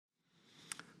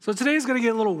So today's going to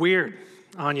get a little weird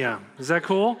on you. Is that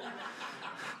cool?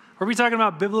 We're going to be talking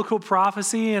about biblical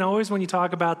prophecy, and always when you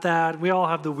talk about that, we all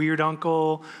have the weird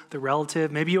uncle, the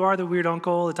relative. Maybe you are the weird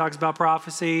uncle that talks about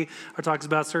prophecy or talks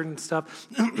about certain stuff.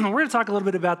 We're going to talk a little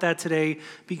bit about that today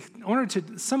in order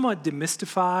to somewhat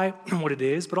demystify what it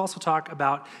is, but also talk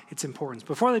about its importance.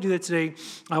 Before I do that today,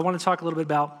 I want to talk a little bit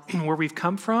about where we've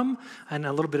come from and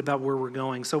a little bit about where we're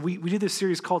going. So we did this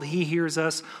series called He Hears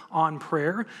Us on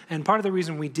Prayer, and part of the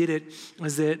reason we did it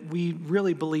is that we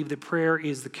really believe that prayer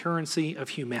is the currency of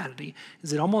humanity.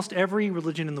 Is that almost every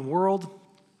religion in the world,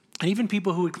 and even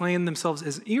people who would claim themselves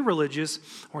as irreligious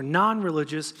or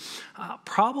non-religious,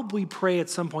 probably pray at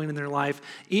some point in their life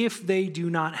if they do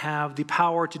not have the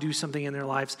power to do something in their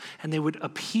lives, and they would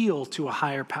appeal to a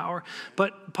higher power.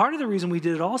 But part of the reason we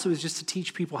did it also is just to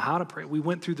teach people how to pray. We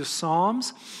went through the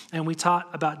Psalms, and we taught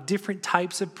about different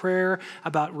types of prayer,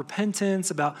 about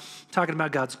repentance, about talking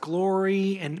about God's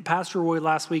glory. And Pastor Roy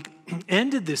last week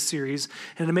ended this series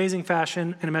in an amazing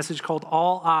fashion in a message called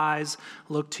All Eyes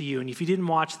Look to You. And if you didn't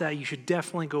watch that, you should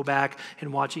definitely go back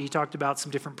and watch it. He talked about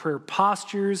some different prayer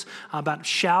postures, about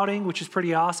shouting, which is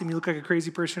pretty awesome. You look like a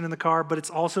crazy person in the car, but it's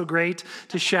also great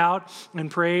to shout and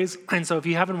praise. And so if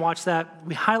you haven't watched that,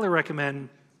 we highly recommend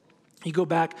you go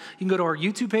back, you can go to our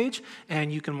YouTube page,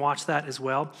 and you can watch that as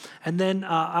well. And then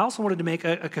I also wanted to make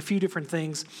a few different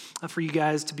things for you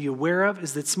guys to be aware of,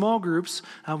 is that small groups,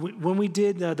 when we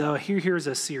did the Here's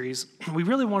Us series, we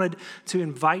really wanted to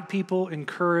invite people,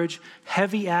 encourage,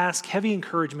 heavy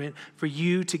encouragement for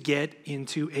you to get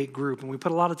into a group. And we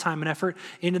put a lot of time and effort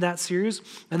into that series.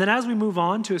 And then as we move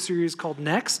on to a series called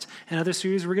Next, and other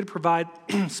series, we're going to provide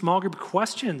small group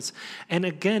questions. And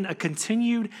again, a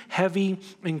continued heavy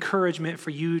encouragement for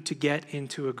you to get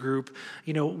into a group.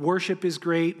 You know, worship is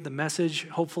great. The message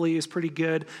hopefully is pretty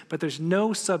good, but there's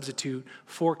no substitute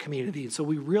for community. And so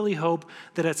we really hope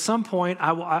that at some point, I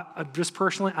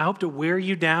hope to wear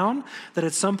you down, that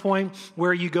at some point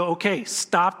where you go, okay,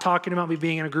 stop talking about me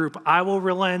being in a group. I will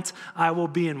relent. I will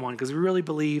be in one, because we really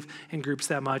believe in groups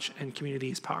that much, and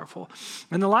community is powerful.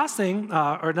 And the last thing,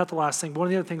 or not the last thing, but one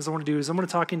of the other things I want to do is I'm going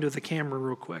to talk into the camera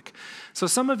real quick. So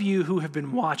some of you who have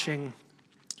been watching,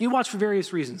 you watch for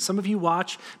various reasons. Some of you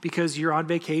watch because you're on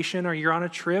vacation or you're on a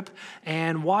trip,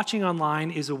 and watching online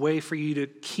is a way for you to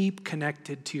keep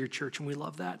connected to your church, and we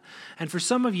love that. And for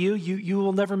some of you, you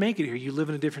will never make it here. You live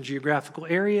in a different geographical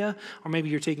area, or maybe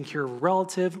you're taking care of a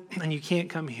relative and you can't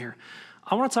come here.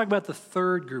 I want to talk about the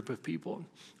third group of people.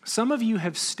 Some of you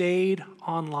have stayed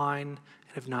online and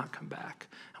have not come back.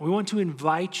 And we want to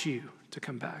invite you to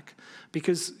come back,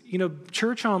 because, you know,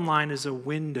 church online is a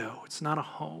window. It's not a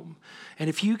home. And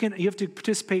if you have to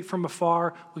participate from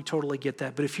afar, we totally get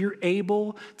that. But if you're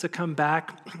able to come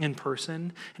back in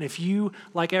person, and if you,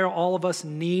 like all of us,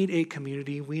 need a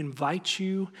community, we invite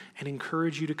you and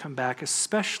encourage you to come back,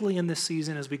 especially in this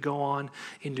season as we go on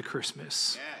into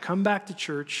Christmas. Yeah. Come back to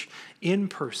church in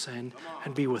person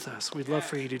and be with us. We'd love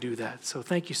for you to do that. So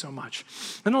thank you so much.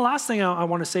 And the last thing I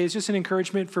want to say is just an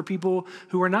encouragement for people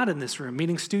who are not in this room,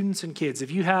 meaning students and kids. If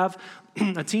you have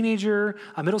a teenager,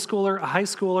 a middle schooler, a high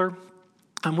schooler,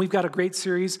 we've got a great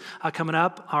series coming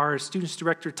up. Our students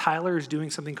director, Tyler, is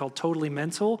doing something called Totally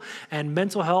Mental. And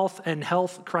mental health and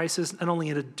health crisis, not only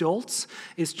in adults,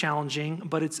 is challenging,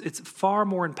 but it's far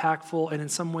more impactful and in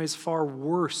some ways far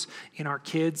worse in our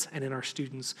kids and in our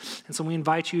students. And so we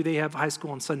invite you. They have high school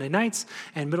on Sunday nights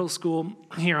and middle school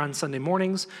here on Sunday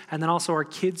mornings. And then also our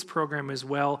kids program as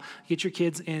well. Get your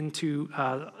kids into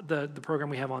the program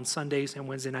we have on Sundays and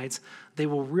Wednesday nights. They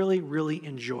will really, really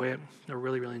enjoy it. They'll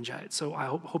really, really enjoy it. So I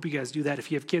hope you guys do that. If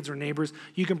you have kids or neighbors,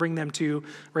 you can bring them too.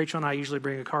 Rachel and I usually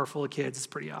bring a car full of kids. It's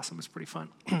pretty awesome. It's pretty fun.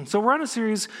 So we're on a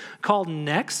series called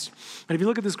Next. And if you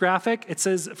look at this graphic, it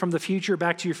says from the future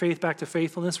back to your faith, back to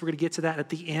faithfulness. We're going to get to that at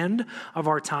the end of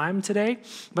our time today.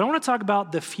 But I want to talk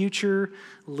about the future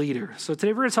leader. So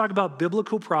today we're going to talk about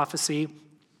biblical prophecy.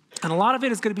 And a lot of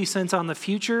it is going to be centered on the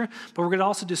future, but we're going to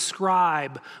also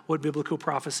describe what biblical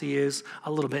prophecy is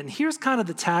a little bit. And here's kind of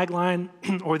the tagline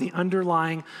or the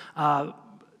underlying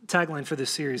tagline for this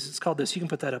series. It's called this. You can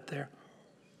put that up there.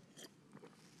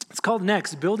 It's called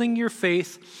Next, Building Your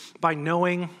Faith by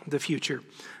Knowing the Future.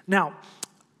 Now,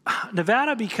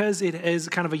 Nevada, because it is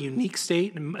kind of a unique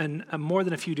state in more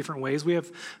than a few different ways. We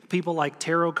have people like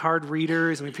tarot card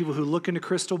readers, and we have people who look into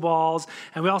crystal balls,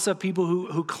 and we also have people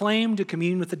who claim to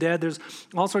commune with the dead. There's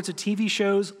all sorts of TV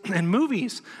shows and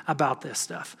movies about this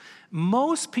stuff.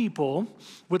 Most people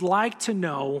would like to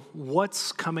know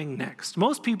what's coming next.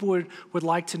 Most people would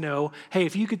like to know, hey,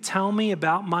 if you could tell me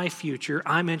about my future,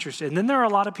 I'm interested. And then there are a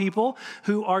lot of people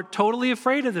who are totally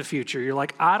afraid of the future. You're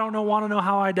like, I don't want to know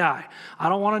how I die. I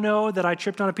don't want to know that I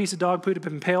tripped on a piece of dog food, have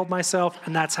impaled myself,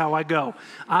 and that's how I go.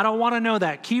 I don't want to know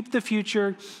that. Keep the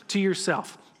future to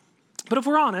yourself. But if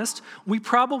we're honest, we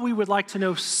probably would like to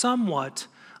know somewhat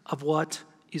of what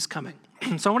is coming.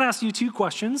 So I want to ask you two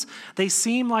questions. They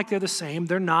seem like they're the same.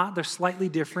 They're not. They're slightly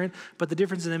different, but the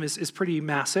difference in them is pretty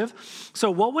massive.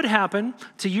 So what would happen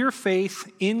to your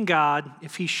faith in God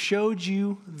if he showed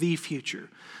you the future?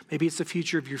 Maybe it's the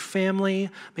future of your family.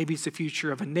 Maybe it's the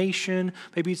future of a nation.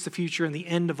 Maybe it's the future in the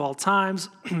end of all times.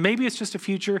 Maybe it's just a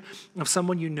future of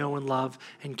someone you know and love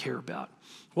and care about.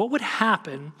 What would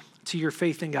happen to your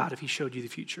faith in God if he showed you the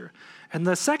future? And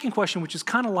the second question, which is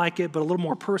kind of like it, but a little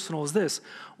more personal, is this.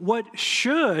 What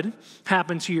should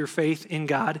happen to your faith in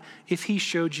God if he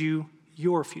showed you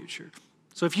your future?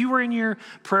 So if you were in your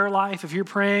prayer life, if you're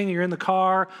praying, you're in the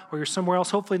car, or you're somewhere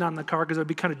else, hopefully not in the car, because it would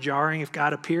be kind of jarring if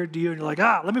God appeared to you and you're like,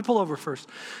 let me pull over first.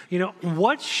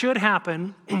 What should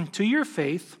happen to your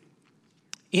faith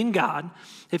in God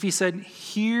if he said,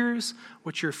 here's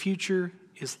what your future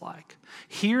is like.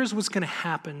 Here's what's going to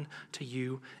happen to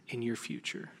you in your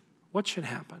future. What should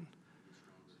happen?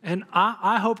 And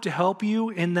I hope to help you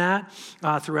in that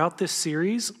throughout this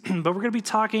series, but we're going to be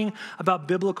talking about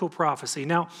biblical prophecy.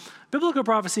 Now, biblical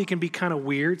prophecy can be kind of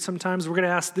weird sometimes. We're going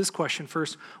to ask this question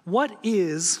first. What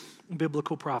is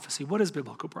biblical prophecy? What is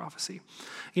biblical prophecy?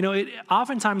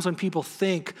 Oftentimes when people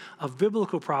think of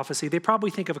biblical prophecy, they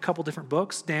probably think of a couple different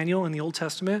books, Daniel in the Old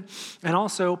Testament, and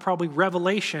also probably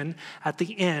Revelation at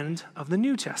the end of the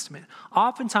New Testament.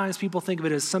 Oftentimes people think of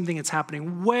it as something that's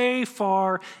happening way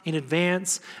far in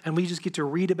advance, and we just get to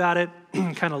read about it,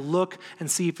 kind of look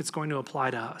and see if it's going to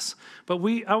apply to us. But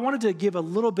I wanted to give a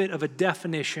little bit of a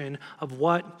definition of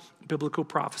what biblical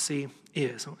prophecy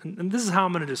is. And this is how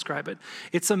I'm going to describe it.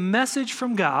 It's a message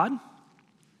from God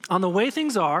on the way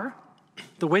things are,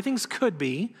 the way things could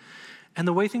be, and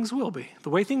the way things will be. The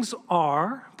way things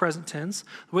are, present tense,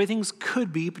 the way things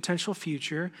could be, potential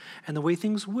future, and the way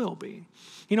things will be.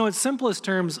 In simplest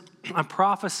terms, a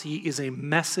prophecy is a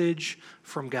message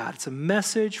from God. It's a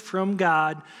message from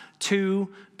God to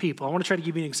people. I want to try to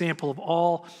give you an example of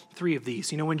all three of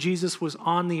these. When Jesus was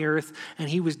on the earth and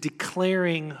he was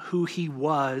declaring who he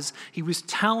was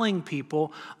telling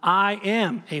people, I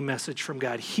am a message from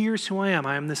God. Here's who I am.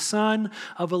 I am the Son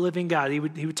of a living God. He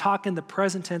would talk in the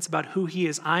present tense about who he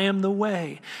is. I am the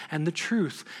way and the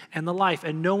truth and the life,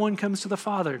 and no one comes to the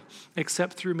Father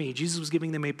except through me. Jesus was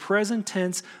giving them a present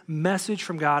tense message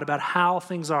from God about how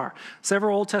things are.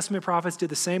 Several Old Testament prophets did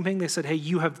the same thing. They said, hey,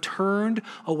 you have turned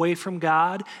away from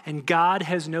God, and God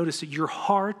has noticed that your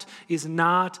heart is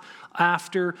not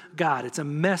after God. It's a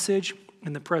message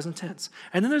in the present tense.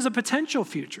 And then there's a potential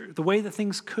future, the way that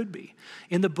things could be.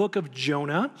 In the book of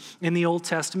Jonah, in the Old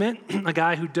Testament, a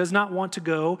guy who does not want to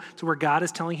go to where God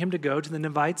is telling him to go, to the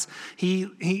Ninevites, he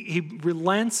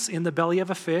relents in the belly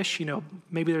of a fish.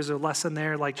 Maybe there's a lesson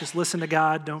there, like just listen to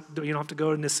God. You don't have to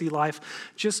go into sea life.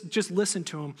 Just listen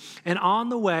to him. And on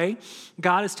the way,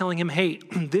 God is telling him, hey,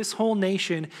 this whole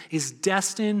nation is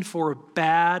destined for a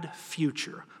bad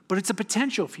future. But it's a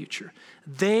potential future.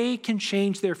 They can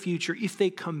change their future if they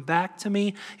come back to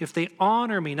me, if they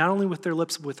honor me, not only with their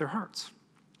lips, but with their hearts.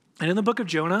 And in the book of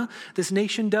Jonah, this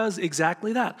nation does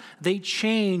exactly that. They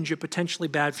change a potentially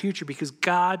bad future because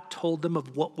God told them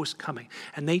of what was coming.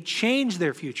 And they change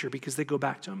their future because they go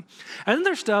back to him. And then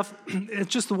there's stuff,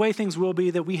 it's just the way things will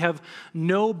be that we have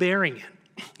no bearing in.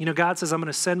 God says, I'm going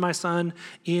to send my son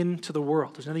into the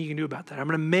world. There's nothing you can do about that. I'm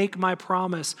going to make my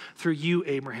promise through you,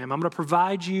 Abraham. I'm going to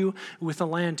provide you with a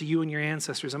land to you and your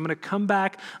ancestors. I'm going to come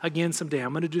back again someday.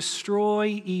 I'm going to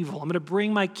destroy evil. I'm going to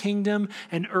bring my kingdom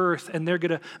and earth, and they're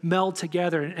going to meld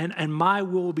together, and my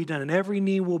will be done, and every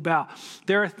knee will bow.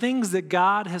 There are things that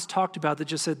God has talked about that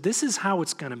just said, this is how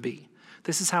it's going to be.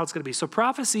 This is how it's going to be. So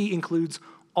prophecy includes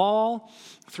all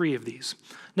three of these.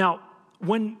 Now,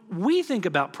 when we think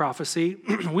about prophecy,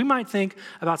 we might think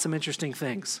about some interesting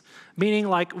things. Meaning,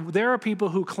 like, there are people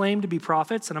who claim to be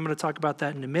prophets, and I'm going to talk about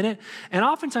that in a minute. And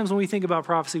oftentimes when we think about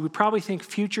prophecy, we probably think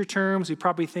future terms. We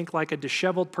probably think like a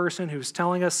disheveled person who's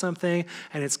telling us something,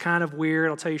 and it's kind of weird.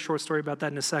 I'll tell you a short story about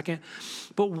that in a second.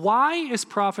 But why is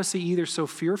prophecy either so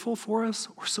fearful for us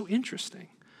or so interesting?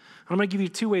 I'm going to give you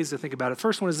two ways to think about it.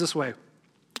 First one is this way.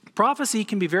 Prophecy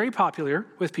can be very popular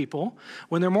with people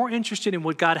when they're more interested in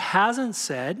what God hasn't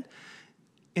said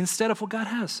instead of what God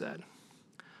has said.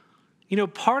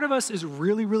 Part of us is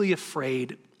really, really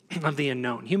afraid of the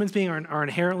unknown. Humans beings are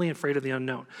inherently afraid of the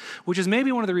unknown, which is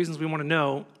maybe one of the reasons we want to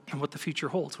know what the future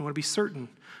holds. We want to be certain,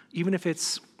 even if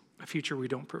it's a future we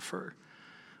don't prefer.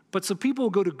 But so people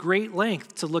go to great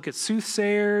length to look at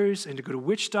soothsayers and to go to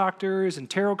witch doctors and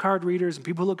tarot card readers and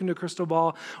people who look into a crystal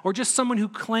ball, or just someone who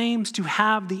claims to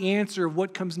have the answer of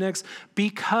what comes next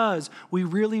because we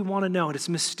really want to know, and it's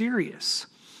mysterious.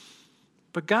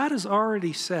 But God has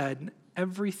already said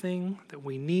everything that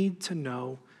we need to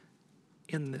know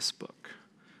in this book.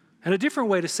 And a different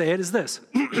way to say it is this.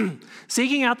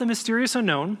 Seeking out the mysterious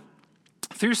unknown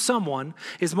through someone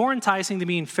is more enticing than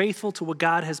being faithful to what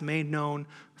God has made known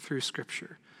through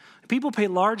Scripture. People pay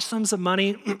large sums of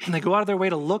money. They go out of their way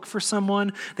to look for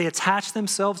someone. They attach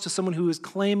themselves to someone who is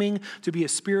claiming to be a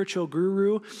spiritual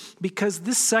guru, because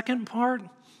this second part,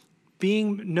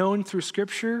 being known through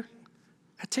Scripture,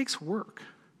 it takes work.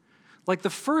 Like the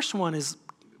first one is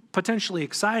potentially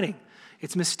exciting.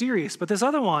 It's mysterious. But this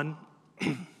other one,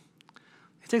 it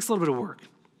takes a little bit of work.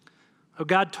 Oh,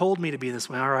 God told me to be this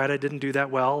way. All right, I didn't do that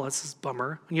well. That's a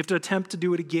bummer. And you have to attempt to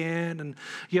do it again. And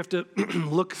you have to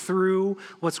look through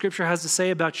what Scripture has to say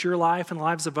about your life and the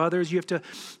lives of others. You have to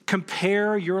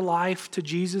compare your life to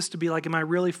Jesus to be like, am I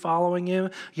really following him?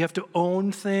 You have to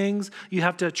own things. You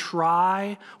have to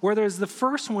try. Whereas the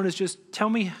first one is just, tell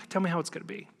me how it's going to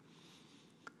be.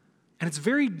 And it's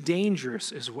very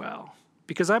dangerous as well.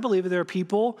 Because I believe that there are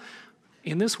people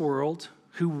in this world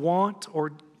who want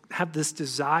or have this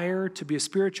desire to be a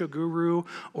spiritual guru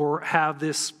or have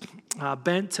this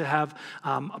bent to have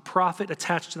a prophet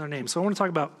attached to their name. So I want to talk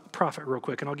about prophet real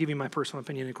quick, and I'll give you my personal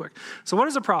opinion in quick. So what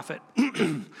is a prophet?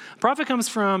 Prophet comes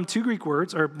from two Greek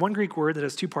words, or one Greek word that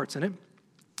has two parts in it.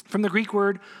 From the Greek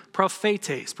word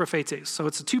prophétes. So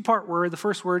it's a two-part word. The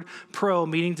first word, pro,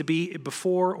 meaning to be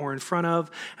before or in front of,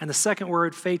 and the second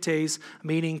word, phetes,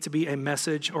 meaning to be a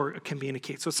message or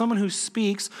communicate. So it's someone who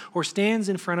speaks or stands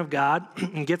in front of God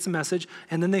and gets a message,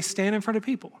 and then they stand in front of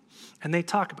people, and they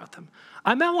talk about them.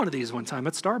 I met one of these one time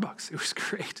at Starbucks. It was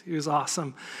great. It was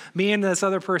awesome. Me and this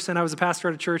other person, I was a pastor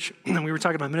at a church, and we were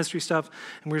talking about ministry stuff,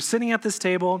 and we were sitting at this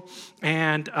table,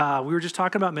 and we were just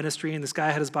talking about ministry, and this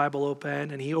guy had his Bible open,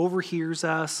 and he overhears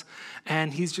us,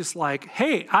 and he's just like,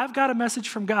 hey, I've got a message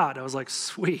from God. I was like,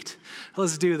 sweet,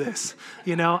 let's do this,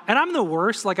 And I'm the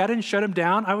worst. Like, I didn't shut him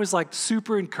down. I was like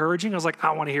super encouraging. I was like,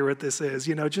 I want to hear what this is,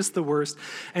 just the worst.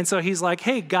 And so he's like,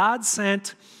 hey, God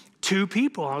sent two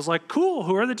people. I was like, cool,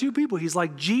 who are the two people? He's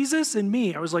like, Jesus and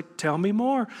me. I was like, tell me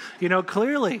more.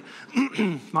 Clearly,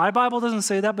 my Bible doesn't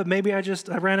say that, but maybe I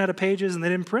ran out of pages and they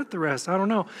didn't print the rest. I don't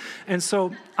know. And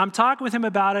so I'm talking with him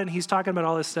about it, and he's talking about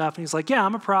all this stuff, and he's like, yeah,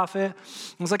 I'm a prophet.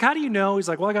 I was like, how do you know? He's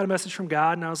like, well, I got a message from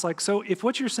God. And I was like, so if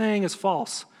what you're saying is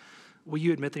false, will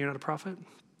you admit that you're not a prophet?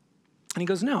 And he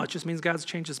goes, no, it just means God's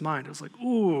changed his mind. I was like,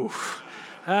 ooh.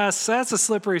 That's a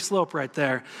slippery slope right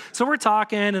there. So we're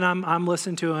talking, and I'm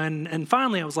listening to him, and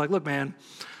finally I was like, look, man,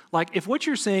 like if what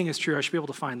you're saying is true, I should be able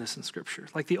to find this in Scripture.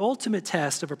 Like the ultimate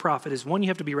test of a prophet is, one, you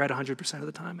have to be right 100% of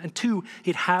the time, and two,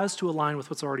 it has to align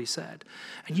with what's already said.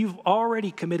 And you've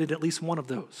already committed at least one of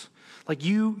those. Like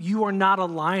you are not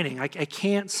aligning. I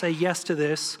can't say yes to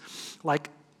this.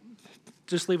 Like,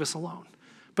 just leave us alone.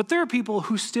 But there are people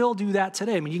who still do that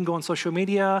today. I mean, you can go on social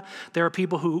media. There are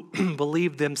people who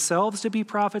believe themselves to be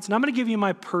prophets. And I'm going to give you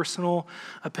my personal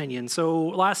opinion. So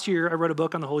last year, I wrote a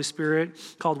book on the Holy Spirit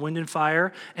called Wind and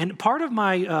Fire. And part of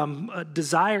my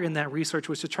desire in that research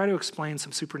was to try to explain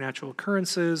some supernatural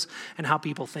occurrences and how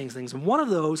people think things. And one of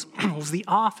those was the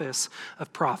office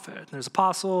of prophet. And there's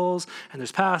apostles, and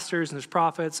there's pastors, and there's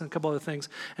prophets, and a couple other things.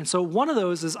 And so one of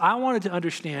those is I wanted to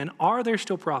understand, are there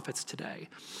still prophets today?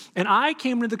 And I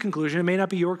came to the conclusion, it may not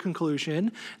be your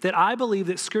conclusion, that I believe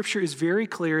that Scripture is very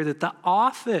clear that the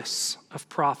office of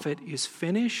prophet is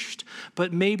finished,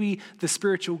 but maybe the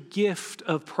spiritual gift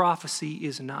of prophecy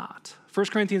is not. 1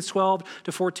 Corinthians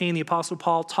 12-14, the Apostle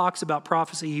Paul talks about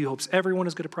prophecy. He hopes everyone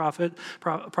is going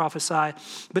to prophesy.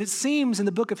 But it seems in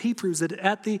the book of Hebrews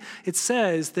that it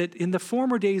says that in the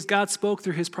former days God spoke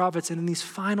through his prophets, and in these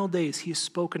final days he has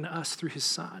spoken to us through his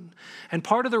Son. And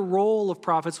part of the role of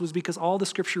prophets was because all the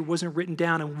Scripture wasn't written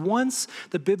down. And once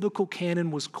the biblical canon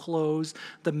was closed,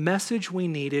 the message we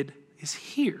needed is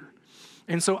here.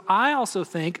 And so I also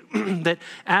think that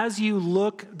as you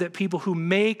look at people who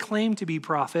may claim to be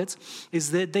prophets,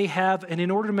 is that they have an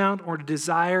inordinate amount or a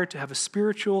desire to have a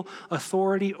spiritual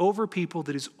authority over people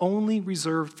that is only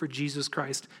reserved for Jesus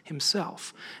Christ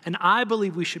himself. And I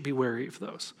believe we should be wary of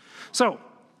those. So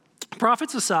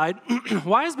prophets aside,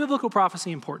 why is biblical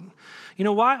prophecy important?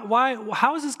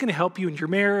 How is this going to help you in your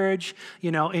marriage,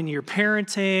 in your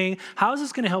parenting? How is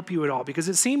this going to help you at all? Because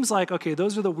it seems like, okay,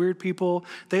 those are the weird people.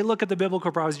 They look at the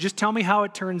biblical prophecy. Just tell me how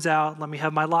it turns out. Let me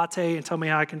have my latte and tell me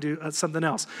how I can do something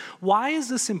else. Why is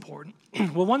this important?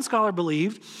 Well, one scholar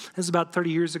believed, this is about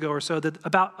 30 years ago or so, that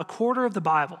about a quarter of the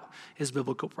Bible is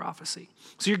biblical prophecy.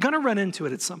 So you're going to run into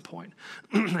it at some point,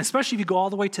 especially if you go all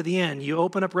the way to the end. You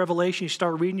open up Revelation, you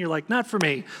start reading, you're like, not for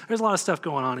me. There's a lot of stuff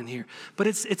going on in here. But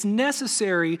it's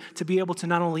necessary to be able to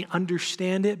not only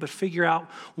understand it, but figure out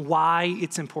why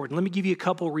it's important. Let me give you a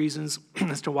couple reasons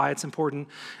as to why it's important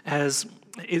as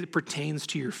it pertains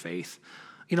to your faith.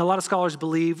 A lot of scholars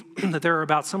believe that there are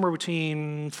about somewhere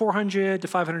between 400 to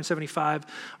 575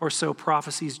 or so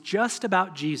prophecies just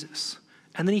about Jesus.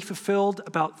 And then he fulfilled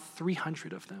about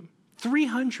 300 of them.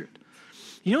 300.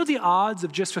 You know what the odds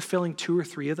of just fulfilling 2 or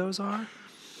 3 of those are?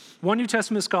 One New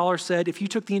Testament scholar said if you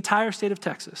took the entire state of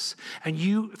Texas and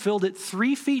you filled it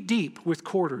 3 feet deep with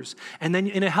quarters, and then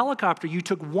in a helicopter you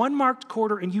took one marked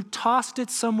quarter and you tossed it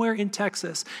somewhere in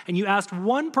Texas, and you asked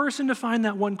one person to find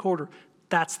that one quarter,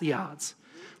 that's the odds.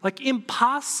 Like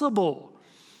impossible.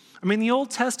 The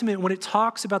Old Testament, when it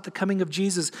talks about the coming of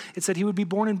Jesus, it said he would be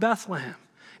born in Bethlehem.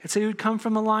 It said he would come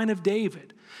from the line of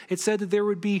David. It said that there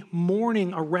would be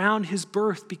mourning around his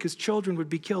birth because children would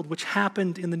be killed, which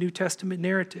happened in the New Testament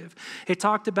narrative. It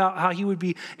talked about how he would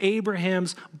be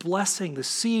Abraham's blessing, the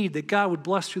seed that God would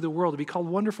bless through the world. To be called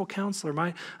Wonderful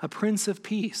Counselor, a Prince of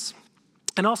Peace.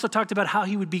 And also talked about how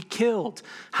he would be killed,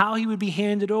 how he would be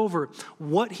handed over,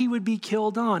 what he would be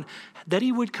killed on, that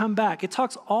he would come back. It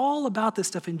talks all about this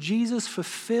stuff, and Jesus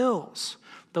fulfills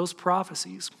those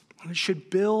prophecies. And it should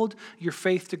build your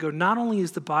faith to go, not only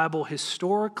is the Bible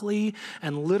historically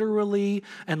and literally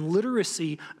and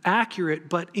literacy accurate,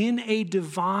 but in a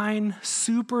divine,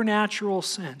 supernatural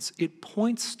sense, it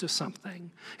points to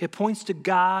something. It points to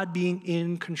God being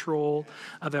in control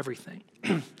of everything.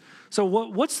 So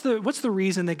what's the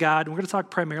reason that God, and we're going to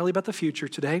talk primarily about the future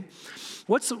today,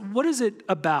 what is it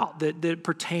about that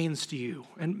pertains to you?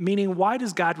 And meaning, why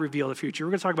does God reveal the future?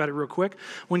 We're going to talk about it real quick.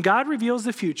 When God reveals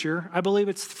the future, I believe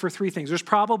it's for 3 things. There's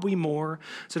probably more,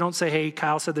 so don't say, hey,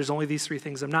 Kyle said there's only these 3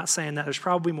 things. I'm not saying that. There's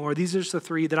probably more. These are just the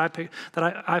 3 that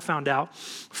I found out.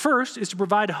 First is to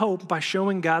provide hope by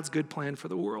showing God's good plan for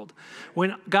the world.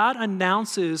 When God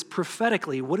announces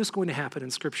prophetically what is going to happen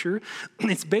in Scripture,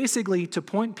 it's basically to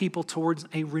point people towards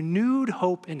a renewed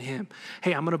hope in him.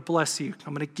 Hey, I'm going to bless you.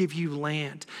 I'm going to give you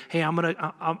land. Hey,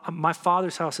 my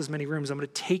Father's house has many rooms. I'm going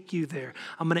to take you there.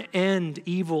 I'm going to end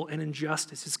evil and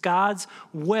injustice. It's God's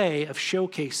way of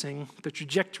showcasing the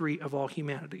trajectory of all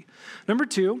humanity. Number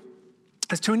 2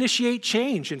 is to initiate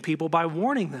change in people by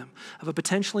warning them of a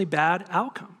potentially bad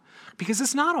outcome, because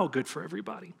it's not all good for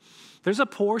everybody. There's a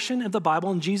portion of the Bible,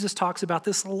 and Jesus talks about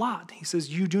this a lot. He says,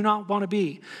 you do not want to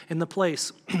be in the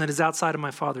place that is outside of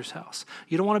my Father's house.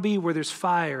 You don't want to be where there's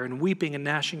fire and weeping and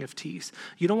gnashing of teeth.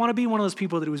 You don't want to be one of those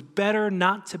people that it was better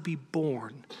not to be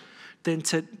born than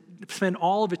to spend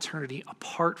all of eternity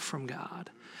apart from God.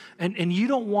 And you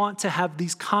don't want to have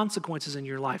these consequences in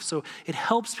your life. So it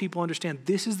helps people understand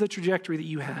this is the trajectory that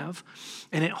you have,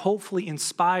 and it hopefully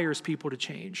inspires people to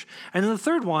change. And then the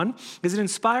third one is it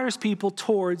inspires people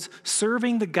towards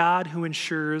serving the God who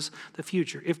ensures the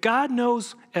future. If God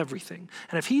knows everything,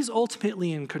 and if he's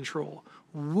ultimately in control,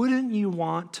 wouldn't you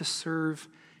want to serve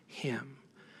him?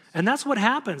 And that's what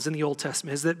happens in the Old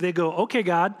Testament, is that they go, okay,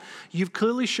 God, you've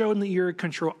clearly shown that you're in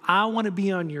control. I want to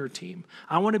be on your team.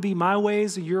 I want to be my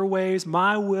ways and your ways.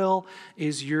 My will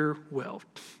is your will.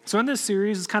 So in this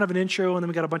series, it's kind of an intro, and then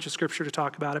we got a bunch of scripture to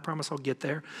talk about. I promise I'll get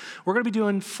there. We're going to be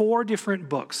doing 4 different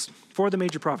books, 4 of the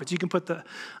major prophets. You can put the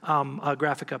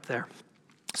graphic up there.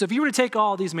 So if you were to take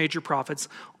all these major prophets,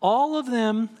 all of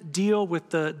them deal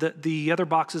with the other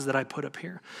boxes that I put up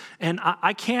here. And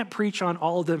I can't preach on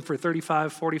all of them for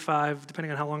 35, 45, depending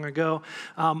on how long I go,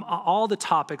 all the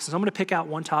topics. So I'm going to pick out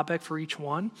one topic for each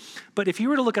one. But if you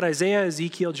were to look at Isaiah,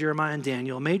 Ezekiel, Jeremiah, and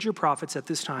Daniel, major prophets at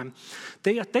this time,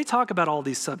 they talk about all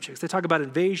these subjects. They talk about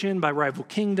invasion by rival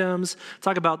kingdoms,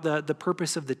 talk about the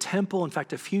purpose of the temple, in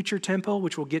fact, a future temple,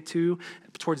 which we'll get to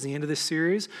towards the end of this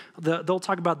series. They'll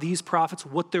talk about these prophets,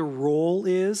 what their role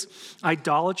is,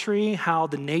 idolatry, how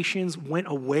the nations went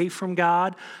away from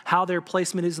God, how their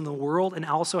placement is in the world, and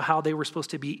also how they were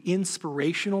supposed to be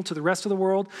inspirational to the rest of the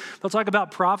world. They'll talk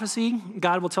about prophecy.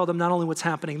 God will tell them not only what's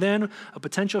happening then, a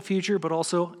potential future, but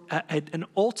also an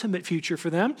ultimate future for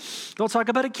them. They'll talk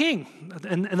about a king,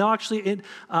 and they'll actually,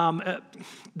 not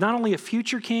only a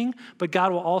future king, but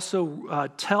God will also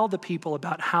tell the people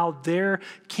about how their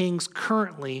kings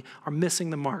currently are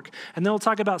missing the mark. And they'll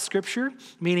talk about scripture,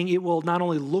 meaning it will not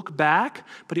only look back,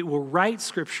 but it will write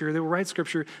scripture. They will write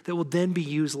scripture that will then be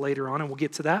used later on, and we'll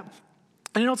get to that.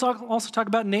 And it'll also talk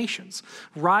about nations,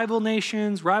 rival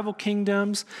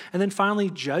kingdoms, and then finally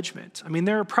judgment. I mean,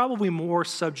 there are probably more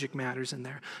subject matters in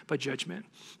there, but judgment.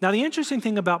 Now, the interesting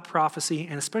thing about prophecy,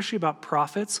 and especially about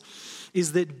prophets,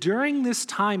 is that during this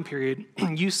time period,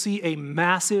 you see a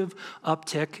massive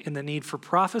uptick in the need for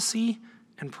prophecy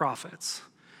and prophets.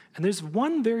 And there's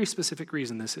one very specific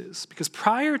reason this is, because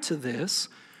prior to this,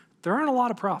 there aren't a lot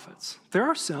of prophets. There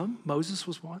are some. Moses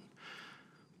was one.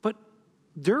 But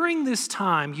during this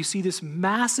time, you see this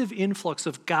massive influx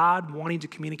of God wanting to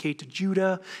communicate to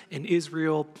Judah and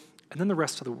Israel and then the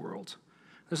rest of the world.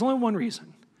 There's only one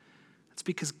reason. It's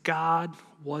because God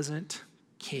wasn't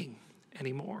king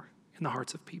anymore in the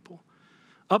hearts of people.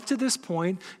 Up to this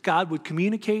point, God would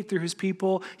communicate through his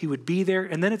people. He would be there.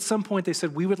 And then at some point they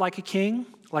said, we would like a king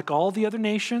like all the other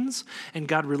nations. And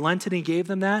God relented and he gave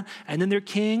them that. And then their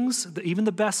kings, even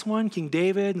the best one, King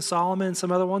David and Solomon and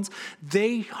some other ones,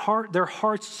 their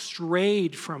hearts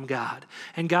strayed from God.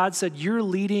 And God said, you're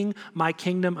leading my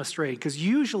kingdom astray. Because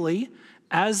usually,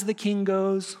 as the king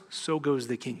goes, so goes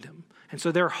the kingdom. And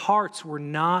so their hearts were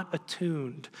not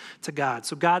attuned to God.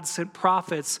 So God sent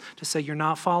prophets to say, you're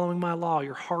not following my law.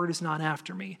 Your heart is not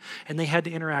after me. And they had to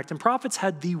interact. And prophets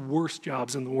had the worst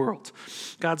jobs in the world.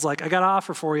 God's like, I got an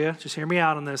offer for you. Just hear me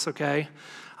out on this, okay?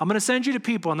 I'm going to send you to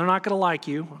people, and they're not going to like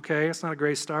you, okay? It's not a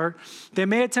great start. They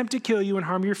may attempt to kill you and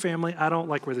harm your family. I don't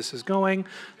like where this is going.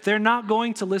 They're not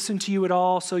going to listen to you at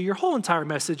all, so your whole entire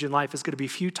message in life is going to be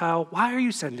futile. Why are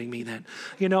you sending me then?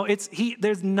 You know,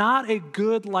 there's not a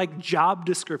good, job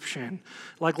description.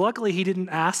 Luckily, he didn't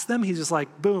ask them. He's just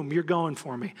like, boom, you're going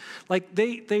for me.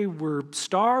 They were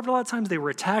starved a lot of times. They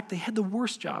were attacked. They had the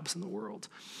worst jobs in the world.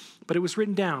 But it was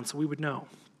written down, so we would know.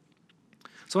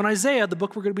 So in Isaiah, the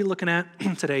book we're going to be looking at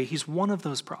today, he's one of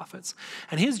those prophets.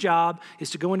 And his job is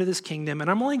to go into this kingdom. And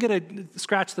I'm only going to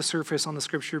scratch the surface on the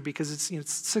scripture because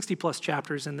it's 60 plus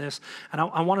chapters in this. And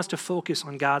I want us to focus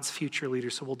on God's future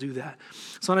leaders, so we'll do that.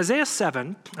 So in Isaiah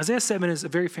 7 is a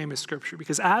very famous scripture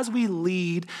because as we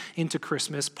lead into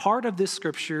Christmas, part of this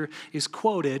scripture is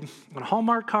quoted on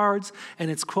Hallmark cards,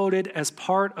 and it's quoted as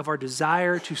part of our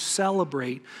desire to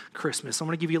celebrate Christmas. I'm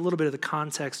going to give you a little bit of the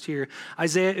context here.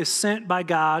 Isaiah is sent by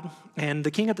God, and the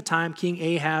king at the time, King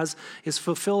Ahaz, is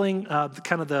fulfilling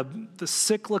the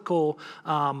cyclical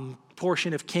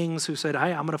portion of kings who said,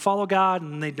 hey, I'm going to follow God,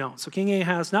 and they don't. So King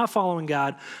Ahaz, not following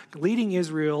God, leading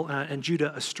Israel and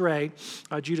Judah astray,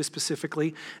 Judah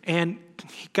specifically, and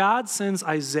God sends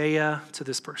Isaiah to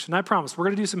this person. I promise, we're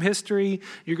going to do some history.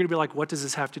 You're going to be like, what does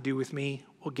this have to do with me?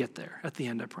 We'll get there at the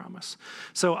end, I promise.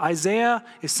 So Isaiah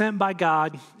is sent by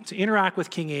God to interact with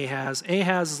King Ahaz.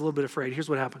 Ahaz is a little bit afraid. Here's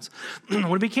what happens. When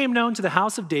it became known to the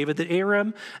house of David that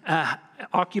Aram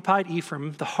occupied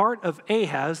Ephraim, the heart of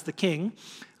Ahaz, the king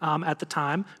at the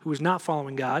time, who was not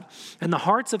following God, and the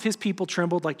hearts of his people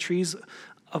trembled like trees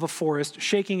of a forest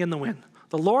shaking in the wind.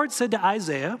 The Lord said to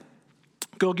Isaiah,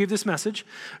 go give this message.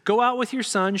 Go out with your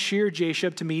son,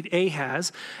 Shear-jashub, to meet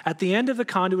Ahaz at the end of the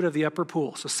conduit of the upper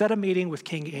pool. So set a meeting with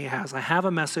King Ahaz. I have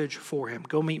a message for him.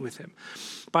 Go meet with him.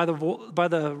 By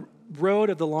the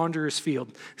road of the Launderer's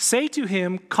field. Say to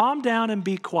him, calm down and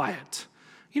be quiet.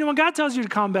 You know, when God tells you to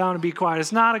calm down and be quiet,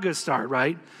 it's not a good start,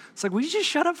 right? It's like, will you just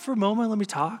shut up for a moment and let me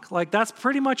talk? That's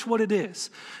pretty much what it is.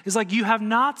 It's like, you have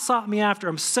not sought me after.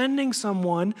 I'm sending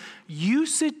someone. You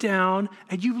sit down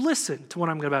and you listen to what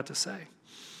I'm about to say.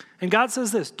 And God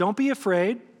says this, don't be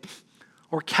afraid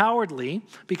or cowardly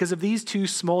because of these two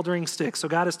smoldering sticks. So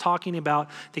God is talking about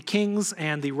the kings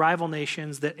and the rival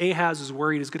nations that Ahaz is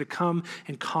worried is going to come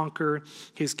and conquer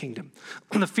his kingdom.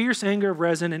 The fierce anger of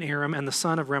Rezin and Aram and the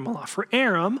son of Remaliah. For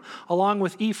Aram, along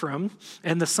with Ephraim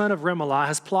and the son of Remaliah,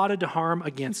 has plotted to harm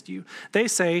against you. They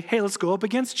say, hey, let's go up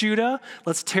against Judah.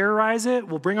 Let's terrorize it.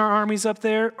 We'll bring our armies up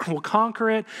there. We'll conquer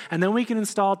it. And then we can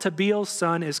install Tabeel's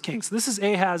son as king. So this is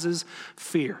Ahaz's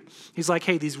fear. He's like,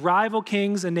 hey, these rival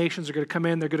kings and nations are going to come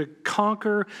in, they're going to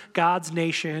conquer God's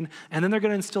nation, and then they're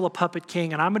going to instill a puppet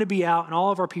king, and I'm going to be out, and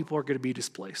all of our people are going to be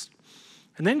displaced.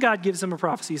 And then God gives him a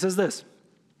prophecy. He says this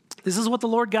is what the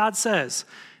Lord God says.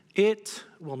 It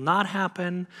will not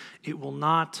happen. It will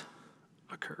not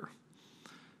occur.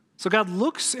 So God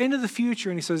looks into the future,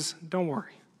 and he says, don't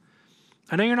worry.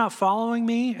 I know you're not following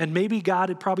me, and maybe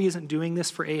God probably isn't doing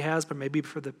this for Ahaz, but maybe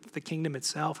for the kingdom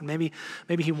itself, and maybe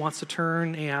he wants to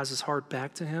turn Ahaz's heart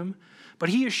back to him. But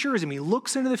he assures him, he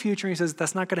looks into the future and he says,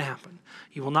 that's not going to happen.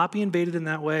 You will not be invaded in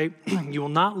that way. You will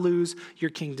not lose your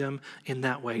kingdom in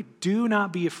that way. Do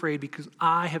not be afraid because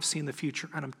I have seen the future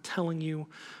and I'm telling you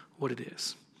what it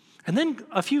is. And then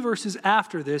a few verses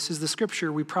after this is the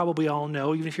scripture we probably all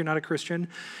know, even if you're not a Christian.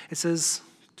 It says,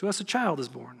 to us a child is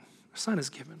born, a son is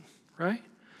given, right?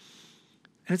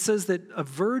 And it says that a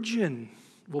virgin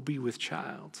will be with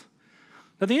child.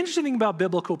 Now, the interesting thing about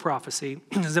biblical prophecy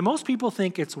is that most people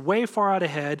think it's way far out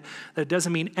ahead, that it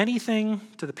doesn't mean anything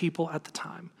to the people at the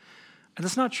time. And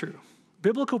that's not true.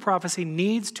 Biblical prophecy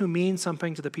needs to mean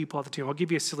something to the people at the time. I'll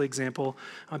give you a silly example.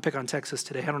 I'm going to pick on Texas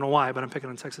today. I don't know why, but I'm picking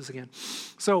on Texas again.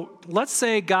 So let's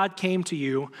say God came to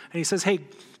you and he says, hey,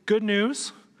 good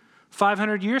news.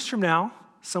 500 years from now,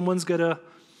 someone's going to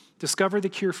discover the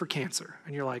cure for cancer.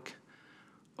 And you're like,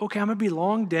 okay, I'm going to be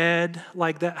long dead.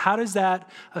 Like that. How does that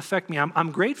affect me?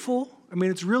 I'm grateful. I mean,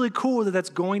 it's really cool that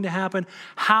that's going to happen.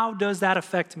 How does that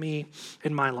affect me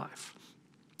in my life?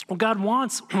 Well, God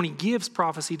wants, when he gives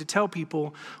prophecy, to tell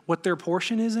people what their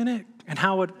portion is in it and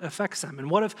how it affects them. And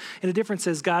what if, in a different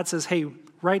sense, God says, hey,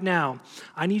 right now,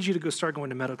 I need you to start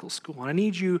going to medical school. And I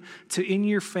need you to, in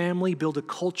your family, build a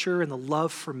culture and the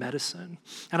love for medicine.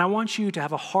 And I want you to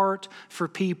have a heart for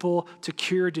people to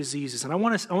cure diseases. And I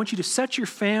want you to set your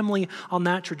family on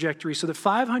that trajectory so that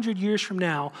 500 years from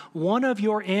now, one of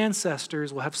your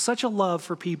ancestors will have such a love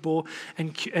for people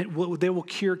and they will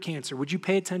cure cancer. Would you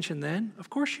pay attention then?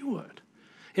 Of course you would.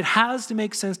 It has to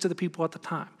make sense to the people at the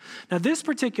time. Now, this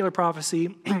particular prophecy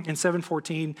in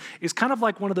 7:14 is kind of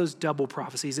like one of those double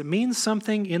prophecies. It means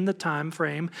something in the time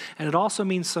frame, and it also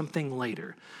means something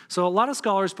later. So a lot of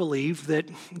scholars believe that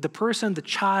the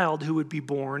child who would be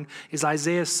born is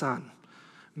Isaiah's son,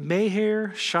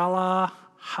 Shear-jashub.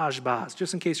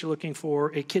 Just in case you're looking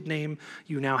for a kid name,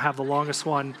 you now have the longest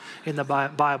one in the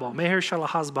Bible,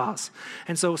 Shear-jashub.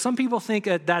 And so some people think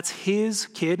that that's his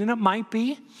kid, and it might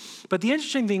be. But the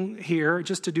interesting thing here,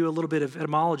 just to do a little bit of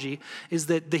etymology, is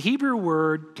that the Hebrew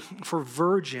word for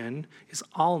virgin is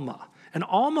alma. And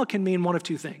alma can mean one of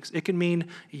two things. It can mean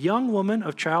young woman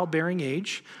of childbearing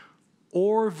age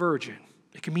or virgin.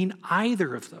 It can mean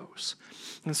either of those.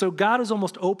 And so God has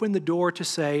almost opened the door to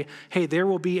say, hey, there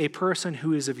will be a person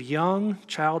who is of young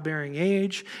childbearing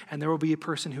age, and there will be a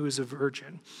person who is a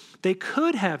virgin. They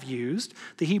could have used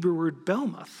the Hebrew word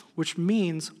belmuth, which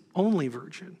means only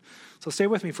virgin. So stay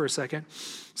with me for a second.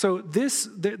 So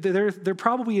there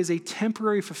probably is a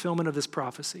temporary fulfillment of this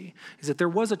prophecy, is that there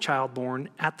was a child born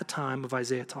at the time of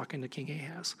Isaiah talking to King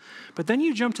Ahaz. But then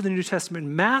you jump to the New Testament.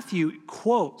 Matthew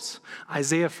quotes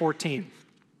Isaiah 14.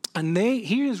 And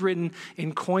he is written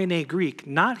in Koine Greek,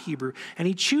 not Hebrew. And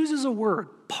he chooses a word,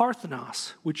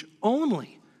 parthenos, which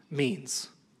only means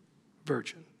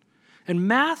virgin. And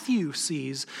Matthew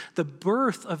sees the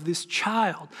birth of this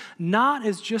child not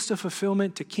as just a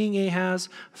fulfillment to King Ahaz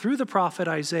through the prophet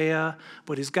Isaiah,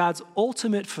 but as God's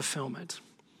ultimate fulfillment.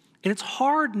 And it's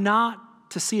hard not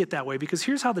to see it that way, because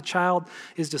here's how the child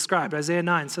is described. Isaiah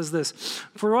 9 says this,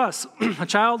 for us, a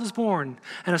child is born,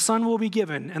 and a son will be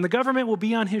given, and the government will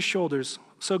be on his shoulders.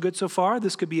 So good so far.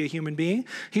 This could be a human being.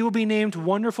 He will be named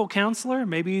Wonderful Counselor.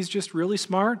 Maybe he's just really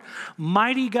smart.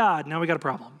 Mighty God. Now we got a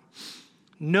problem.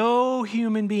 No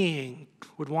human being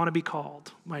would want to be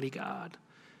called Mighty God.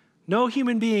 No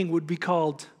human being would be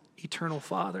called Eternal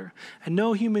Father. And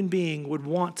no human being would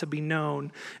want to be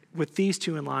known with these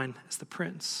two in line as the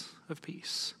Prince of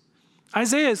Peace.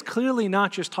 Isaiah is clearly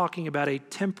not just talking about a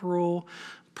temporal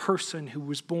person who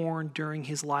was born during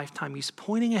his lifetime. He's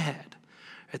pointing ahead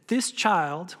that this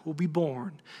child will be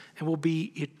born and will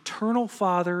be Eternal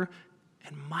Father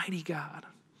and Mighty God.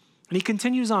 And he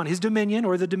continues on. His dominion,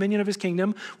 or the dominion of his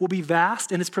kingdom, will be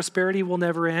vast, and its prosperity will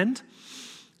never end.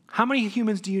 How many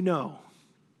humans do you know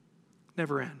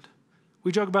never end?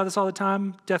 We joke about this all the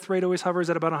time. Death rate always hovers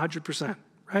at about 100%,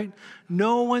 right?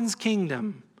 No one's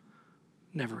kingdom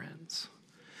never ends.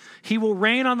 He will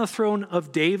reign on the throne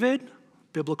of David,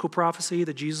 biblical prophecy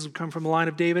that Jesus would come from the line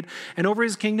of David, and over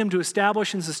his kingdom to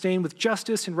establish and sustain with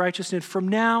justice and righteousness from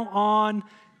now on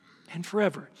and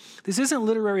forever. This isn't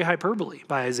literary hyperbole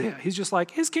by Isaiah. He's just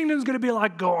like, his kingdom's going to be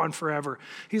like, go on forever.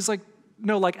 He's like,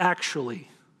 no, like actually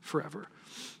forever.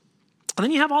 And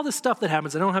then you have all this stuff that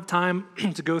happens. I don't have time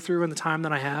to go through in the time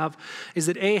that I have, is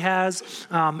that Ahaz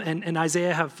and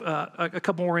Isaiah have a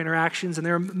couple more interactions, and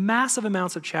there are massive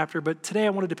amounts of chapter, but today I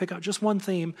wanted to pick out just one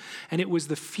theme, and it was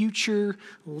the future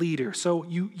leader. So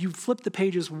you flip the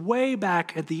pages way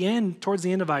back at the end, towards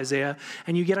the end of Isaiah,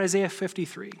 and you get Isaiah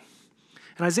 53.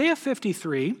 In Isaiah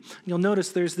 53, you'll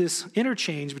notice there's this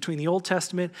interchange between the Old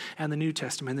Testament and the New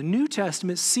Testament. The New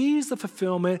Testament sees the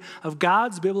fulfillment of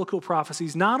God's biblical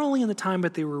prophecies, not only in the time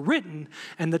that they were written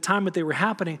and the time that they were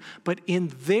happening, but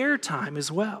in their time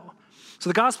as well. So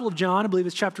the Gospel of John, I believe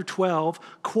it's chapter 12,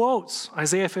 quotes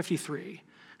Isaiah 53.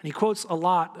 And he quotes a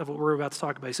lot of what we're about to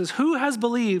talk about. He says, who has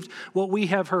believed what we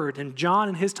have heard? And John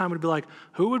in his time would be like,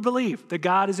 who would believe that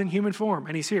God is in human form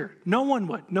and he's here? No one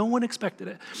would. No one expected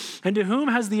it. And to whom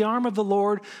has the arm of the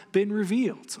Lord been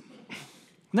revealed?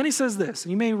 And then he says this,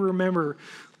 and you may remember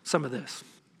some of this.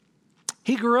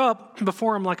 He grew up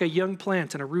before him like a young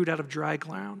plant and a root out of dry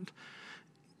ground.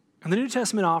 And the New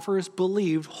Testament authors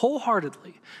believed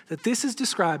wholeheartedly that this is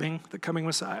describing the coming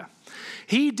Messiah.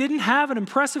 He didn't have an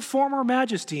impressive form or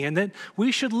majesty and that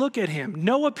we should look at him.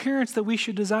 No appearance that we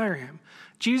should desire him.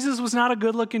 Jesus was not a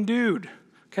good-looking dude,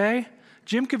 okay?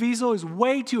 Jim Caviezel is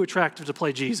way too attractive to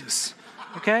play Jesus,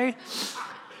 okay?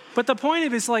 But the point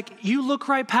of it is like you look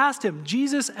right past him.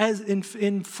 Jesus as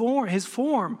in form, his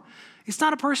form, it's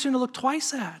not a person to look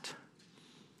twice at.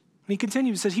 And he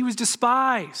continues, says he was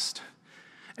despised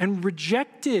and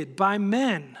rejected by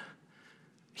men.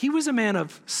 He was a man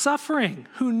of suffering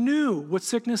who knew what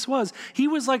sickness was. He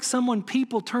was like someone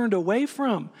people turned away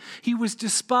from. He was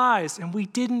despised and we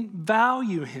didn't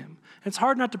value him. It's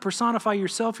hard not to personify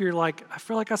yourself. You're like, I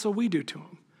feel like that's what we do to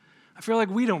him. I feel like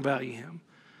we don't value him.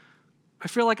 I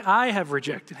feel like I have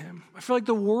rejected him. I feel like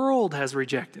the world has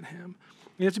rejected him.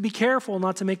 You have to be careful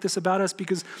not to make this about us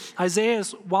because Isaiah,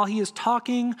 while he is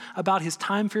talking about his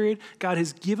time period, God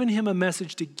has given him a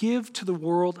message to give to the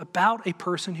world about a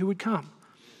person who would come.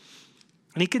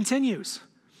 And he continues.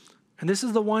 And this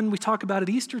is the one we talk about at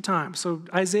Easter time. So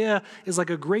Isaiah is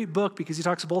like a great book because he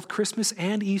talks both Christmas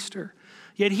and Easter.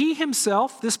 Yet he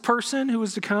himself, this person who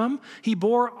was to come, he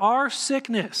bore our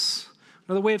sickness.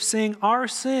 Another way of saying our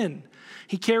sin.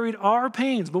 He carried our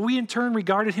pains, but we in turn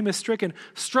regarded him as stricken,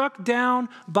 struck down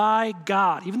by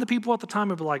God. Even the people at the time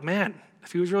would be like, man,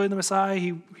 if he was really the Messiah,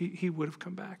 he would have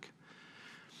come back.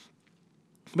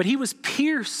 But he was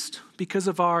pierced because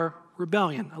of our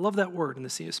rebellion. I love that word in the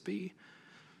CSB.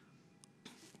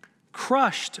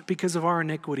 Crushed because of our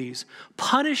iniquities.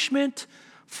 Punishment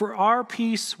for our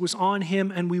peace was on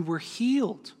him, and we were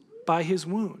healed by his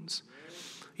wounds.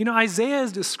 You know, Isaiah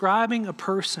is describing a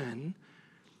person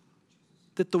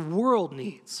that the world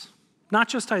needs, not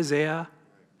just Isaiah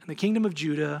and the kingdom of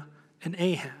Judah and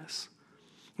Ahaz.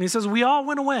 And he says, we all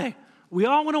went away. We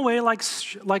all went away like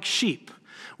sheep.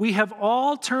 We have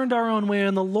all turned our own way,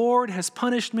 and the Lord has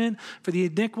punishment for the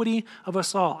iniquity of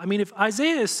us all. I mean, if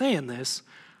Isaiah is saying this,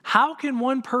 how can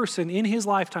one person in his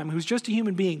lifetime who's just a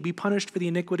human being be punished for the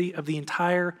iniquity of the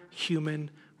entire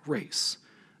human race?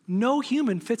 No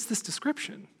human fits this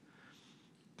description.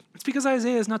 It's because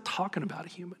Isaiah is not talking about a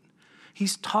human.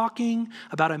 He's talking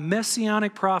about a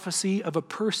messianic prophecy of a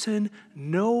person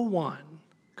no one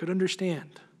could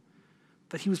understand,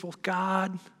 that he was both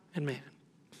God and man.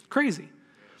 Crazy.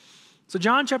 So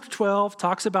John chapter 12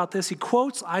 talks about this. He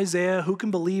quotes Isaiah, who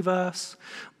can believe us?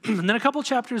 And then a couple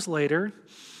chapters later,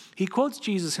 he quotes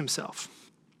Jesus himself.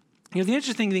 You know, the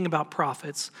interesting thing about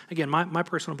prophets, again, my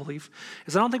personal belief,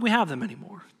 is I don't think we have them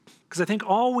anymore. Because I think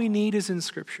all we need is in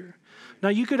Scripture. Now,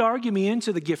 you could argue me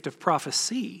into the gift of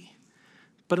prophecy,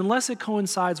 but unless it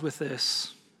coincides with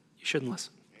this, you shouldn't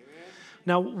listen. Amen.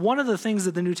 Now, one of the things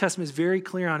that the New Testament is very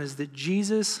clear on is that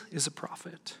Jesus is a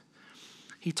prophet.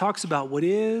 He talks about what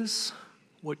is,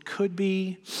 what could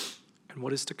be, and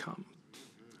what is to come.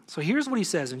 So here's what he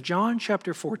says in John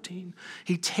chapter 14.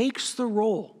 He takes the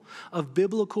role of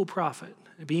biblical prophet,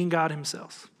 being God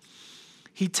himself.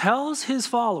 He tells his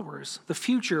followers the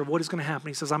future of what is going to happen.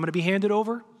 He says, I'm going to be handed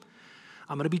over.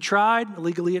 I'm going to be tried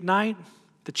illegally at night.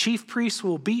 The chief priests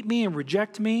will beat me and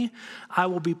reject me. I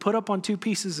will be put up on 2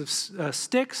 pieces of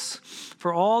sticks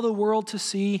for all the world to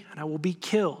see, and I will be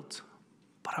killed.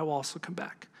 But I will also come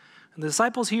back. And the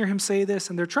disciples hear him say this,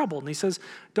 and they're troubled. And he says,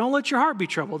 don't let your heart be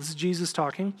troubled. This is Jesus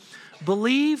talking.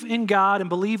 Believe in God and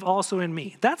believe also in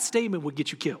me. That statement would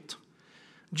get you killed.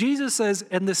 Jesus says,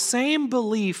 and the same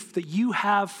belief that you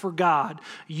have for God,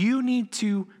 you need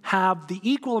to have the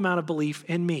equal amount of belief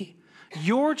in me.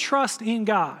 Your trust in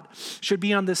God should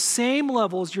be on the same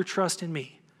level as your trust in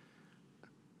me.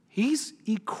 He's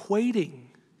equating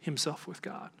himself with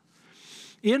God.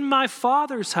 In my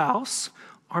Father's house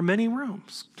are many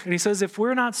rooms. And he says, if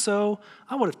we're not so,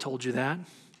 I would have told you that.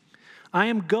 I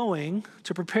am going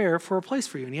to prepare for a place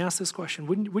for you. And he asks this question,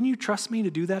 wouldn't you trust me to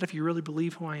do that if you really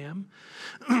believe who I am?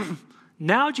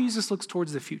 Now Jesus looks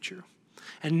towards the future.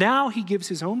 And now he gives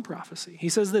his own prophecy. He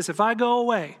says this, if I go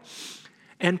away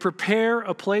and prepare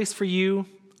a place for you,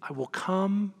 I will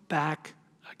come back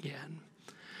again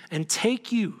and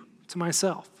take you to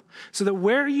myself, so that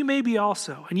where you may be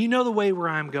also, and you know the way where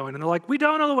I'm going. And they're like, we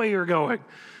don't know the way you're going.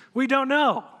 We don't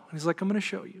know. And he's like, I'm going to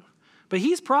show you. But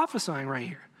he's prophesying right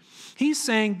here. He's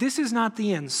saying this is not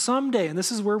the end. Someday, and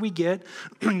this is where we get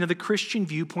the Christian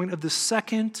viewpoint of the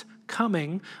second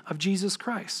coming of Jesus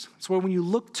Christ. So when you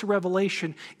look to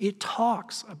Revelation, it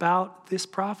talks about this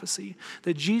prophecy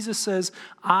that Jesus says,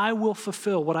 I will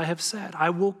fulfill what I have said. I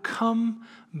will come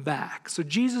back. So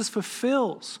Jesus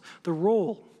fulfills the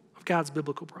role of God's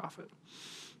biblical prophet.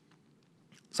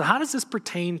 So how does this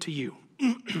pertain to you?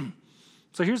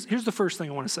 So here's the first thing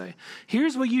I want to say.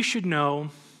 Here's what you should know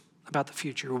about the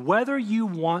future, whether you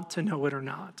want to know it or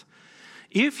not.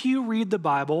 If you read the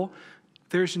Bible,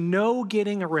 there's no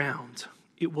getting around.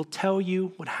 It will tell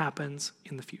you what happens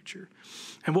in the future.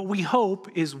 And what we hope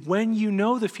is when you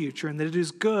know the future and that it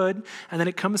is good and that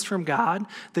it comes from God,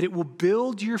 that it will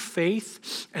build your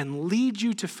faith and lead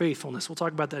you to faithfulness. We'll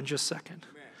talk about that in just a second.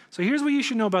 Amen. So here's what you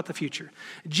should know about the future.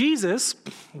 Jesus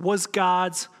was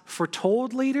God's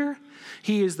foretold leader.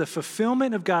 He is the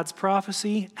fulfillment of God's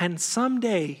prophecy, and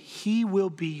someday he will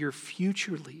be your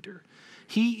future leader.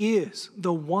 He is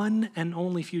the one and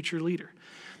only future leader.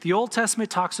 The Old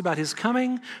Testament talks about his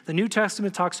coming. The New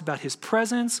Testament talks about his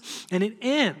presence. And it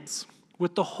ends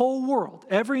with the whole world.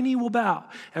 Every knee will bow.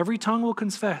 Every tongue will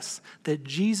confess that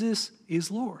Jesus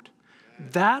is Lord.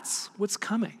 That's what's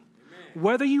coming,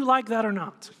 whether you like that or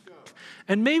not.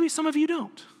 And maybe some of you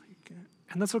don't.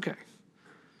 And that's okay.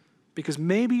 Because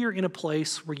maybe you're in a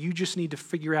place where you just need to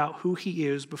figure out who he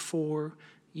is before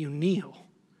you kneel.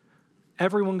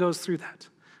 Everyone goes through that.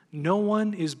 No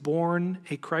one is born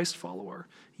a Christ follower.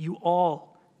 You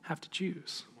all have to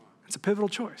choose. It's a pivotal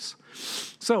choice.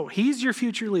 So he's your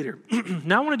future leader. Now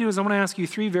what I want to do is I want to ask you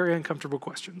 3 very uncomfortable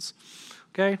questions.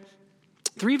 Okay?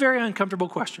 3 very uncomfortable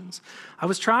questions. I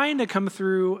was trying to come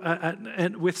through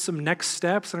with some next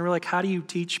steps, and I realized, like, how do you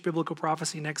teach biblical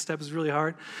prophecy? Next step is really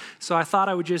hard. So I thought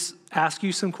I would just ask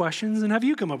you some questions and have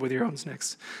you come up with your own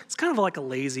next. It's kind of like a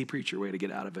lazy preacher way to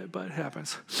get out of it, but it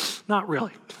happens. Not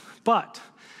really. But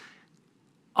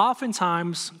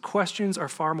oftentimes, questions are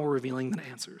far more revealing than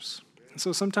answers. And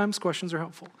so sometimes questions are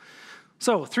helpful.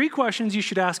 So 3 questions you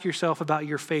should ask yourself about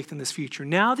your faith in this future.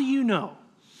 Now that you know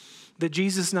that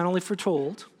Jesus is not only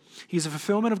foretold, he's a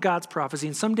fulfillment of God's prophecy,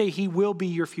 and someday he will be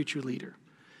your future leader.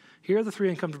 Here are the 3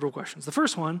 uncomfortable questions. The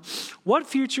first one, what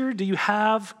future worry do you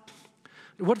have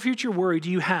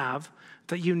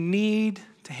that you need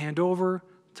to hand over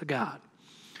to God?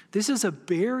 This is a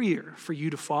barrier for you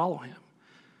to follow him.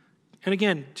 And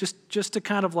again, just to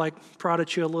kind of like prod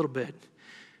at you a little bit,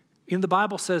 the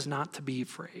Bible says not to be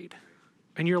afraid.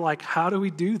 And you're like, how do we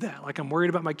do that? Like, I'm worried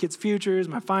about my kids' futures,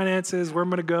 my finances, where I'm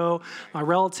going to go, my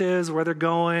relatives, where they're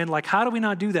going. Like, how do we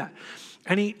not do that?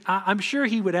 And I'm sure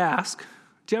he would ask,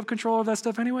 do you have control of that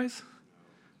stuff anyways?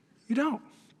 You don't.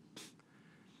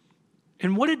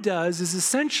 And what it does is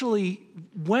essentially,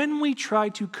 when we try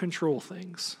to control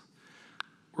things,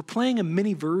 we're playing a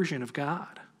mini version of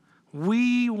God.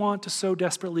 We want to so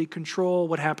desperately control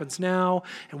what happens now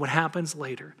and what happens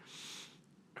later.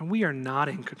 And we are not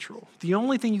in control. The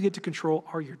only thing you get to control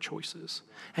are your choices.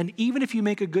 And even if you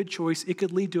make a good choice, it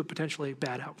could lead to a potentially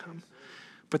bad outcome.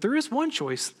 But there is one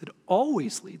choice that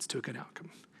always leads to a good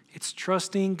outcome. It's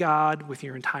trusting God with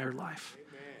your entire life.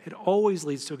 It always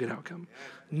leads to a good outcome.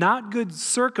 Not good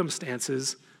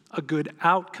circumstances, a good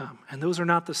outcome. And those are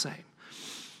not the same.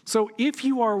 So if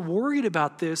you are worried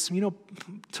about this,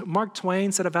 Mark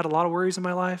Twain said, I've had a lot of worries in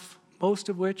my life, most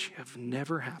of which have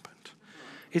never happened.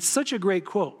 It's such a great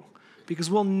quote because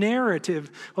we'll this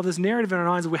narrative in our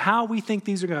minds of how we think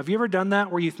these are going. Have you ever done that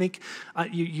where you think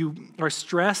you are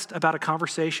stressed about a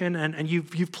conversation and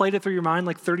you've played it through your mind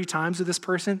like 30 times with this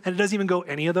person and it doesn't even go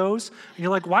any of those? And you're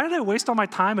like, why did I waste all my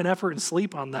time and effort and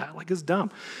sleep on that? Like, it's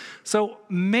dumb. So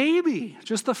maybe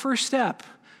just the first step,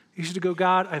 you should go,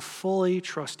 God, I fully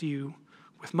trust you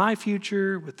with my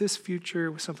future, with this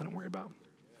future, with something to worry about.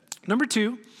 Number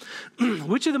 2,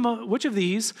 which of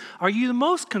these are you the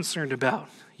most concerned about?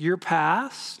 Your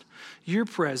past, your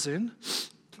present,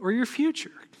 or your future?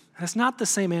 And it's not the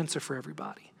same answer for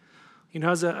everybody.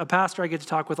 As a pastor, I get to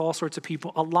talk with all sorts of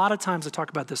people. A lot of times I talk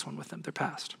about this one with them, their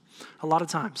past. A lot of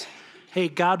times. Hey,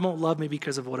 God won't love me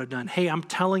because of what I've done. Hey, I'm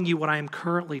telling you what I am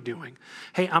currently doing.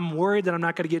 Hey, I'm worried that I'm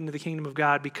not going to get into the kingdom of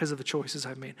God because of the choices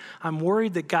I've made. I'm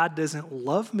worried that God doesn't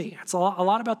love me. It's a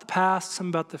lot about the past, some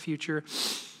about the future.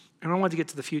 And I want to get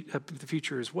to the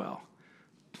future as well.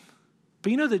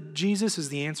 But you know that Jesus is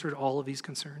the answer to all of these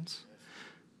concerns?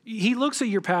 He looks at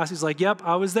your past. He's like, yep,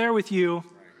 I was there with you.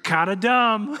 Kind of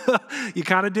dumb. You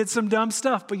kind of did some dumb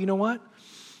stuff. But you know what?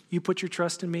 You put your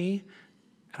trust in me,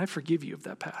 and I forgive you of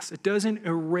that past. It doesn't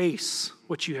erase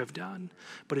what you have done,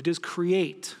 but it does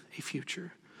create a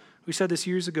future. We said this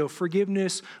years ago.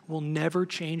 Forgiveness will never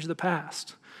change the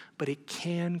past, but it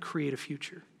can create a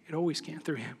future. It always can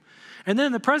through him. And then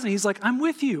in the present, he's like, I'm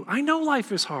with you. I know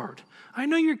life is hard. I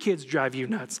know your kids drive you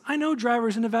nuts. I know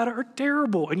drivers in Nevada are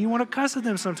terrible and you want to cuss at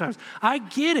them sometimes. I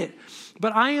get it,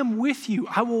 but I am with you.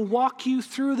 I will walk you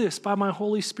through this by my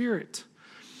Holy Spirit.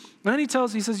 And then he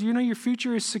says, you know your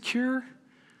future is secure,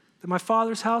 that my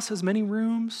Father's house has many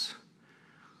rooms.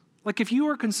 Like if you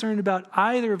are concerned about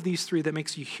either of these three, that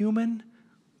makes you human,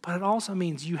 but it also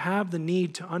means you have the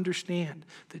need to understand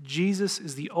that Jesus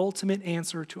is the ultimate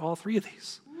answer to all three of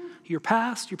these. Your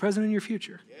past, your present, and your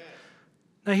future. Yeah.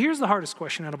 Now here's the hardest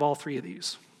question out of all three of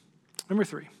these. Number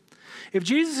 3, if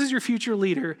Jesus is your future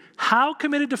leader, how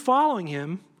committed to following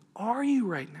him are you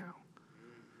right now?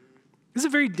 This is a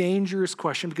very dangerous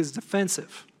question because it's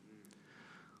offensive.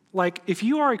 Like if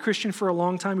you are a Christian for a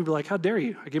long time, you'd be like, how dare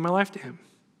you? I gave my life to him.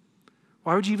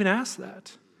 Why would you even ask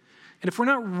that? And if we're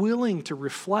not willing to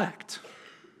reflect,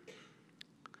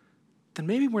 then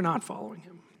maybe we're not following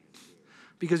him.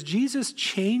 Because Jesus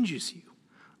changes you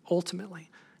ultimately.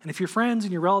 And if your friends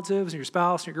and your relatives and your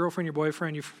spouse and your girlfriend, your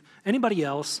boyfriend, anybody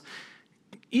else,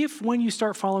 if when you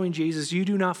start following Jesus, you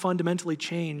do not fundamentally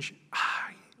change,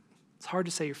 it's hard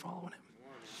to say you're following him.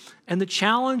 And the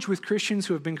challenge with Christians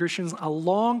who have been Christians a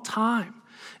long time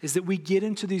is that we get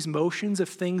into these motions of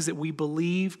things that we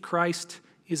believe Christ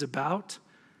is about,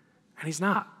 and he's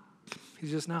not. He's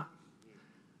just not.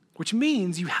 Which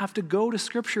means you have to go to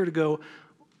Scripture to go,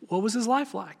 what was his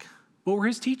life like? What were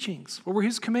his teachings? What were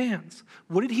his commands?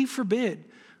 What did he forbid?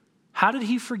 How did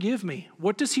he forgive me?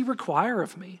 What does he require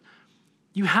of me?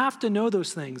 You have to know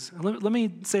those things. And let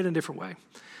me say it in a different way.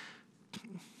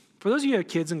 For those of you who have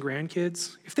kids and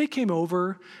grandkids, if they came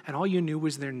over and all you knew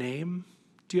was their name,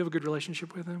 do you have a good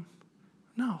relationship with them?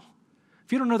 No.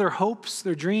 If you don't know their hopes,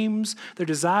 their dreams, their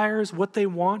desires, what they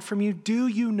want from you, do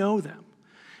you know them?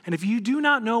 And if you do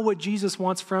not know what Jesus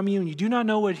wants from you and you do not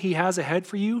know what he has ahead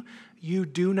for you, you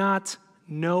do not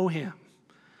know him.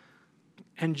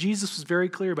 And Jesus was very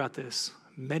clear about this.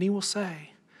 Many will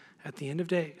say at the end of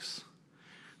days,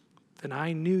 then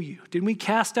I knew you. Didn't we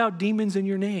cast out demons in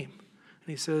your name? And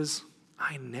he says,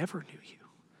 I never knew you.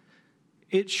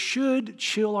 It should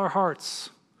chill our hearts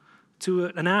to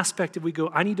an aspect that we go,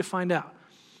 I need to find out.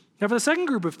 Now for the second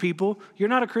group of people, you're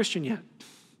not a Christian yet.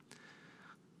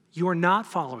 You are not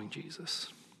following Jesus.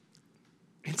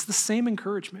 It's the same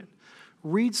encouragement.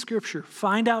 Read Scripture.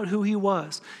 Find out who he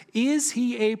was. Is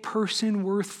he a person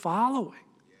worth following,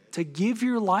 to give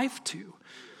your life to?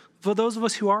 For those of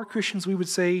us who are Christians, we would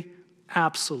say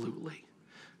absolutely.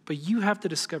 But you have to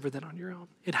discover that on your own.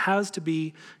 It has to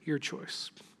be your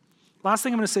choice. Last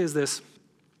thing I'm going to say is this.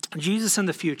 Jesus in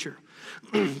the future.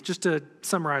 Just to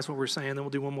summarize what we're saying, then we'll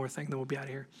do one more thing, then we'll be out of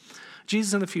here.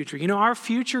 Jesus in the future. You know, our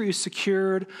future is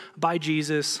secured by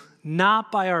Jesus,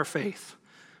 not by our faith.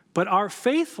 But our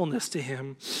faithfulness to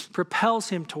him propels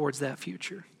him towards that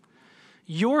future.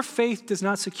 Your faith does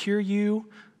not secure you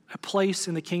a place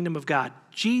in the kingdom of God.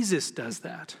 Jesus does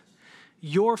that.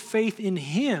 Your faith in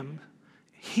him,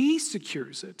 he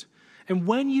secures it. And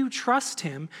when you trust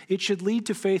him, it should lead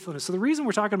to faithfulness. So the reason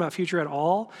we're talking about future at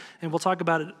all, and we'll talk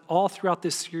about it all throughout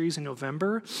this series in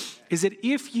November, is that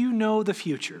if you know the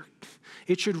future,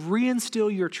 it should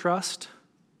reinstill your trust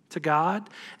to God,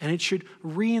 and it should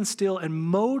reinstill and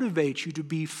motivate you to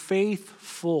be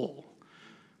faithful.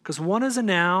 Because one is a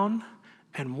noun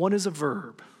and one is a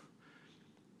verb.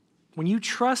 When you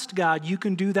trust God, you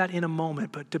can do that in a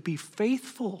moment, but to be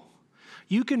faithful,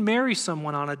 you can marry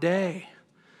someone on a day,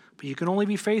 but you can only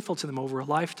be faithful to them over a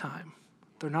lifetime.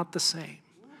 They're not the same.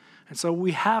 And so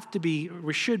we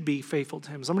should be faithful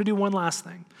to him. So I'm going to do one last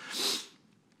thing.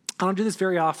 I don't do this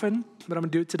very often, but I'm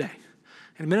going to do it today.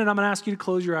 In a minute, I'm going to ask you to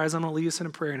close your eyes. I'm going to lead us in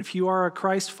a prayer. And if you are a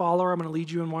Christ follower, I'm going to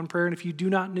lead you in one prayer. And if you do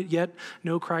not yet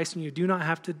know Christ and you do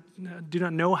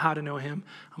not know how to know him,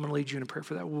 I'm going to lead you in a prayer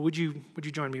for that. Would you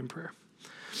join me in prayer?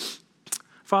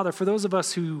 Father, for those of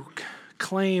us who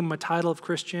claim a title of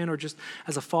Christian or just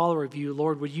as a follower of you,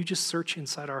 Lord, would you just search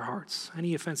inside our hearts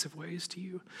any offensive ways to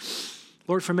you?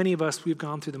 Lord, for many of us, we've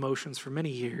gone through the motions for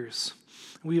many years.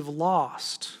 We have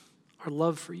lost our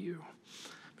love for you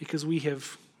because we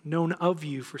have known of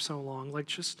you for so long. Like,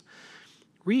 just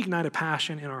reignite a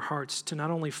passion in our hearts to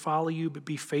not only follow you, but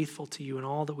be faithful to you in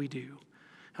all that we do.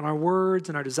 And our words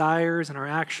and our desires and our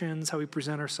actions, how we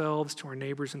present ourselves to our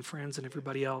neighbors and friends and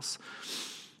everybody else.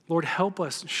 Lord, help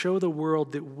us show the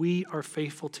world that we are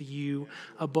faithful to you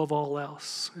above all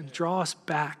else. And draw us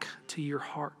back to your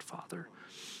heart, Father.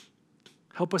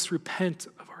 Help us repent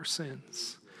of our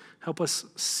sins. Help us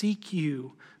seek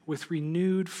you with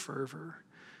renewed fervor.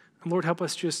 And Lord, help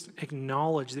us just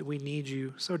acknowledge that we need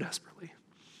you so desperately.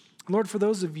 And Lord, for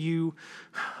those of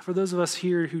us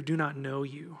here who do not know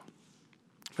you,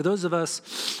 for those of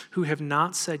us who have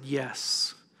not said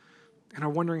yes and are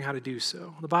wondering how to do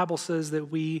so. The Bible says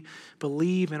that we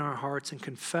believe in our hearts and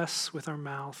confess with our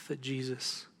mouth that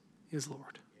Jesus is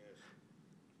Lord.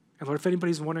 And Lord, if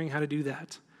anybody's wondering how to do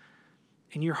that,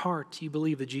 in your heart you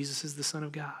believe that Jesus is the Son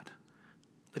of God,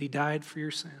 that he died for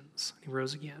your sins, and he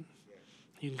rose again.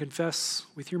 You can confess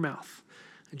with your mouth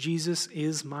that Jesus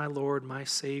is my Lord, my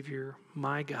Savior,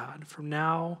 my God, from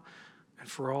now and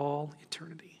for all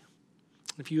eternity.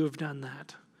 If you have done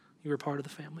that, you are part of the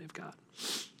family of God.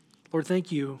 Lord,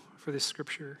 thank you for this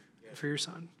scripture and for your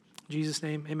Son. In Jesus'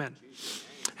 name, amen.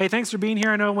 Hey, thanks for being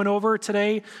here. I know it went over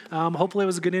today. Hopefully it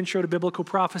was a good intro to biblical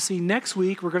prophecy. Next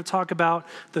week, we're going to talk about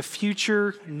the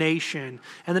future nation.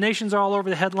 And the nations are all over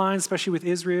the headlines, especially with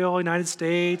Israel, United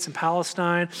States, and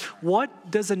Palestine.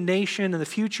 What does a nation and the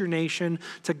future nation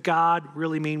to God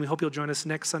really mean? We hope you'll join us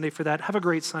next Sunday for that. Have a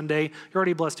great Sunday. You're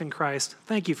already blessed in Christ.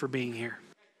 Thank you for being here.